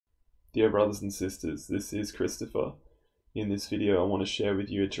Dear brothers and sisters, this is Christopher. In this video I want to share with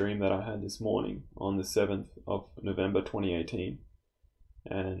you a dream that I had this morning on the 7th of November 2018.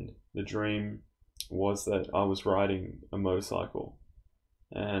 And the dream was that I was riding a motorcycle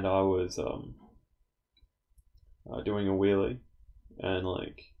and I was doing a wheelie and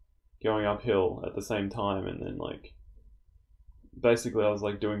going uphill at the same time, and then basically I was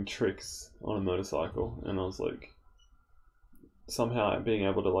doing tricks on a motorcycle, and I was somehow being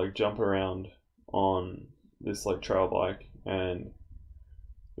able to jump around on this trail bike, and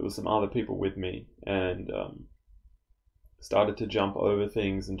there was some other people with me, and started to jump over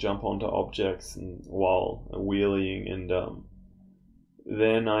things and jump onto objects and while wheeling, and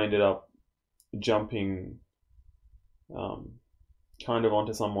then I ended up jumping kind of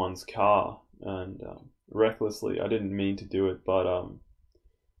onto someone's car, and recklessly. I didn't mean to do it, but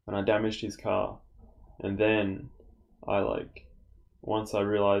and I damaged his car. And then once I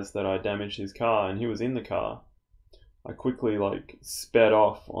realized that I damaged his car and he was in the car, I quickly sped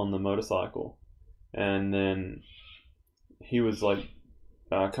off on the motorcycle, and then he was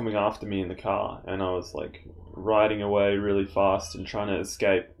coming after me in the car, and I was riding away really fast and trying to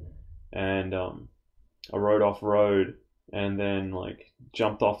escape, and I rode off road and then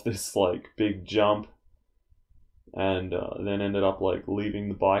jumped off this big jump, and then ended up leaving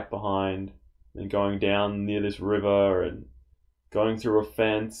the bike behind and going down near this river and going through a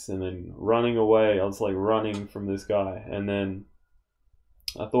fence and then running away. I was running from this guy, and then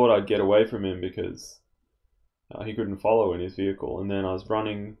I thought I'd get away from him because he couldn't follow in his vehicle. And then I was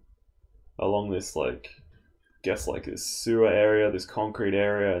running along this this sewer area, this concrete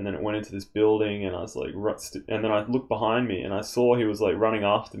area, and then it went into this building, and I was and then I looked behind me and I saw he was running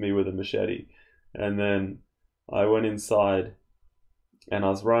after me with a machete. And then I went inside and I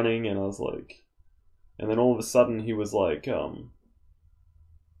was running, and I was and then all of a sudden he was right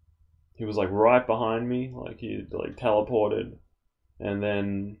behind me, he had teleported, and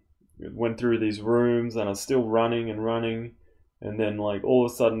then went through these rooms, and I was still running and running, and then all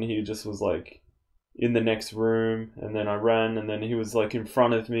of a sudden he just was in the next room, and then I ran, and then he was in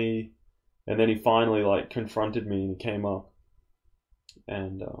front of me, and then he finally confronted me and he came up,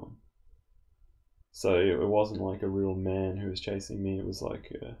 and so it wasn't a real man who was chasing me. It was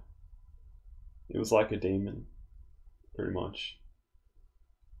like a demon, pretty much.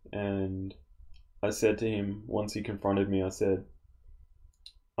 And I said to him, once he confronted me, I said,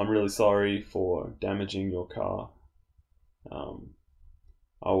 "I'm really sorry for damaging your car.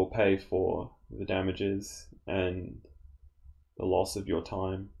 I will pay for the damages and the loss of your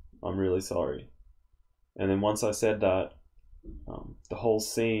time. I'm really sorry." And then once I said that, the whole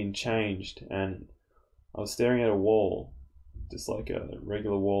scene changed, and I was staring at a wall, just a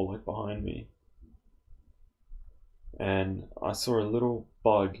regular wall behind me. And I saw a little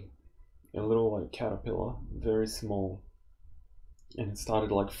bug, a little caterpillar, very small, and it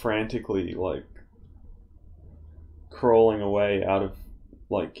started frantically crawling away out of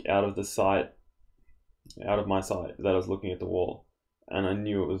the sight, out of my sight that I was looking at the wall, and I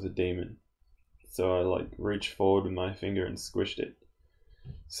knew it was a demon. So I reached forward with my finger and squished it.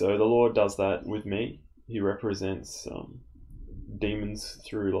 So the Lord does that with me. He represents demons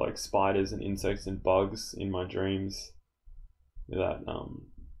through spiders and insects and bugs in my dreams, that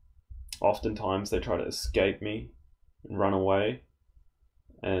oftentimes they try to escape me and run away,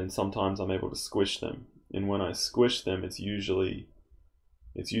 and sometimes I'm able to squish them. And when I squish them, it's usually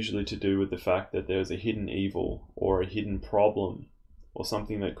to do with the fact that there's a hidden evil or a hidden problem or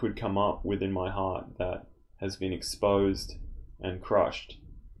something that could come up within my heart that has been exposed and crushed.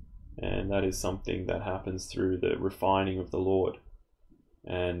 And that is something that happens through the refining of the Lord.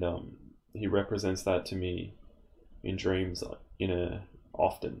 And he represents that to me in dreams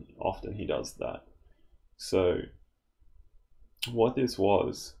often he does that. So what this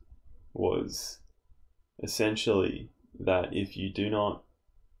was essentially that if you do not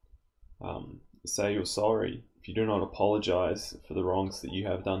say you're sorry, if you do not apologize for the wrongs that you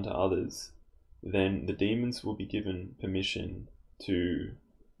have done to others, then the demons will be given permission to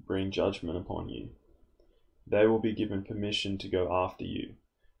bring judgment upon you. They will be given permission to go after you.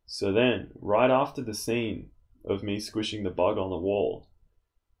 So then, right after the scene of me squishing the bug on the wall,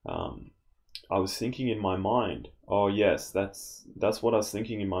 I was thinking in my mind, oh yes, that's what I was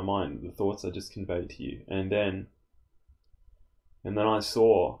thinking in my mind, the thoughts I just conveyed to you. And then I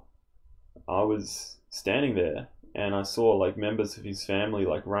was standing there, and I saw members of his family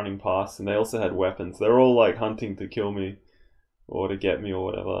running past, and they also had weapons. They're all hunting to kill me or to get me or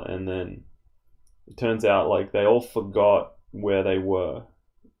whatever. And then it turns out they all forgot where they were.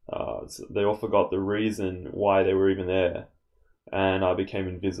 So they all forgot the reason why they were even there, and I became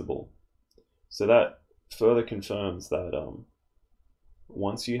invisible. So that further confirms that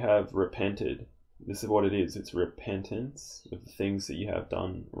once you have repented, this is what it is. It's repentance of the things that you have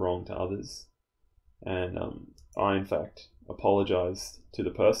done wrong to others. And I, in fact, apologized to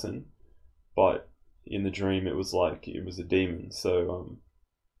the person, but in the dream it was like it was a demon. So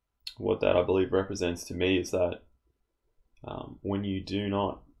what that I believe represents to me is that when you do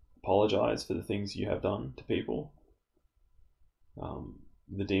not apologize for the things you have done to people,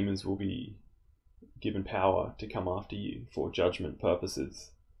 the demons will be given power to come after you for judgment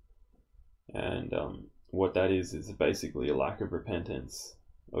purposes. And what that is basically a lack of repentance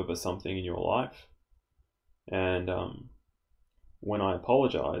over something in your life. And when I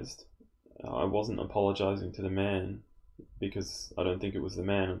apologized, I wasn't apologizing to the man because I don't think it was the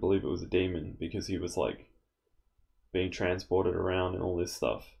man. I believe it was a demon, because he was like being transported around and all this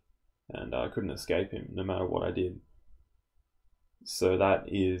stuff, and I couldn't escape him no matter what I did. So that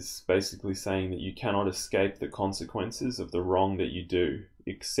is basically saying that you cannot escape the consequences of the wrong that you do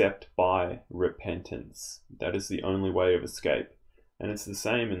except by repentance. That is the only way of escape. And it's the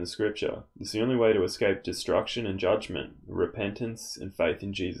same in the scripture. It's the only way to escape destruction and judgment: repentance and faith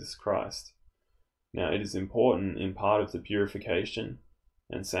in Jesus Christ. Now, it is important in part of the purification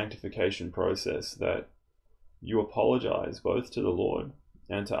and sanctification process that you apologize both to the Lord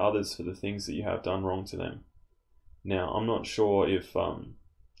and to others for the things that you have done wrong to them. Now, I'm not sure if you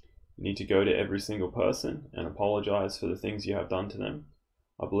need to go to every single person and apologize for the things you have done to them.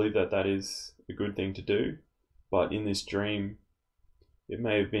 I believe that that is a good thing to do, but in this dream, it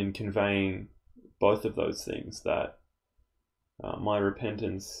may have been conveying both of those things, that my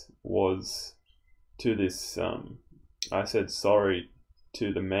repentance was to this, I said sorry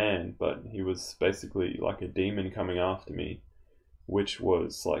to the man, but he was basically like a demon coming after me, which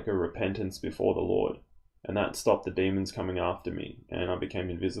was like a repentance before the Lord. And that stopped the demons coming after me, and I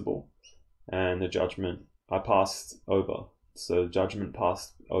became invisible, and the judgment I passed over. So judgment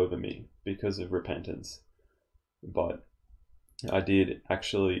passed over me because of repentance. But I did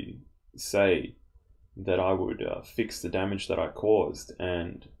actually say that I would fix the damage that I caused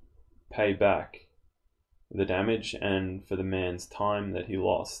and pay back the damage and for the man's time that he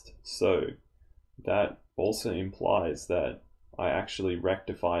lost. So that also implies that I actually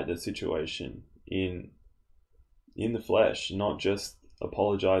rectified the situation in the flesh, not just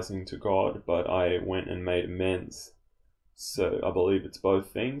apologizing to God, but I went and made amends. So I believe it's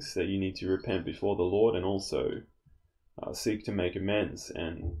both things, that you need to repent before the Lord and also seek to make amends,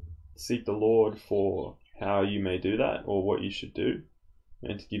 and seek the Lord for how you may do that or what you should do,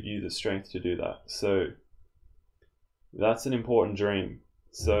 and to give you the strength to do that. So that's an important dream.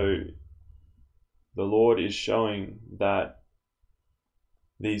 So the Lord is showing that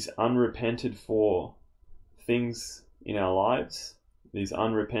these unrepented for things in our lives, these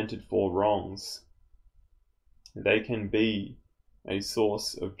unrepented for wrongs, they can be a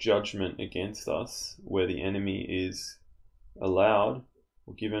source of judgment against us, where the enemy is allowed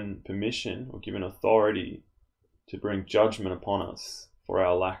or given permission or given authority to bring judgment upon us for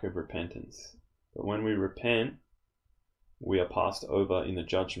our lack of repentance. But when we repent, we are passed over in the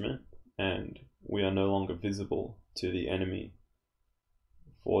judgment, and we are no longer visible to the enemy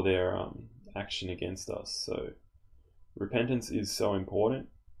for their action against us. So repentance is so important.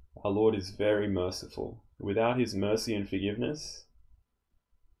 Our Lord is very merciful. Without his mercy and forgiveness,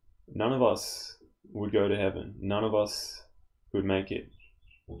 none of us would go to heaven. None of us could make it.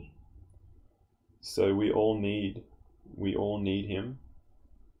 So we all need him.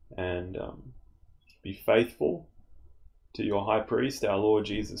 And be faithful to your high priest, our Lord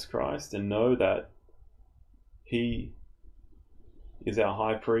Jesus Christ, and know that he is our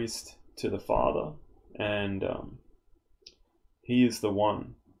high priest to the Father, and he is the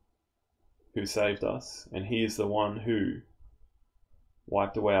one who saved us, and he is the one who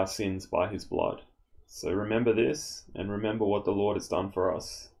wiped away our sins by his blood. So remember this, and remember what the Lord has done for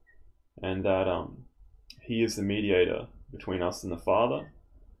us, and that he is the mediator between us and the Father,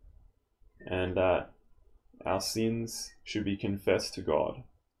 and that our sins should be confessed to God,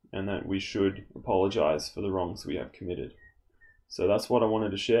 and that we should apologize for the wrongs we have committed. So that's what I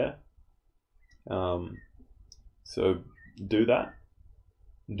wanted to share. So do that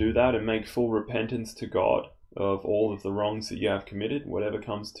and make full repentance to God of all of the wrongs that you have committed, whatever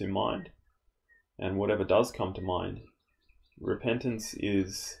comes to mind and whatever does come to mind. Repentance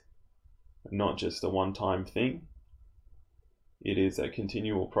is not just a one-time thing. It is a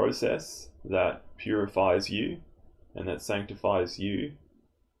continual process that purifies you and that sanctifies you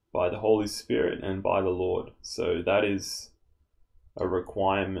by the Holy Spirit and by the Lord. So that is a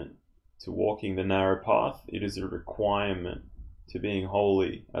requirement to walking the narrow path. It is a requirement to being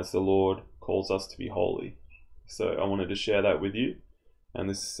holy as the Lord calls us to be holy. So I wanted to share that with you, and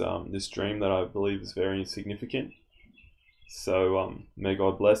this dream that I believe is very significant. So may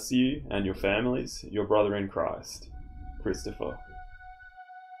God bless you and your families. Your brother in Christ, Christopher.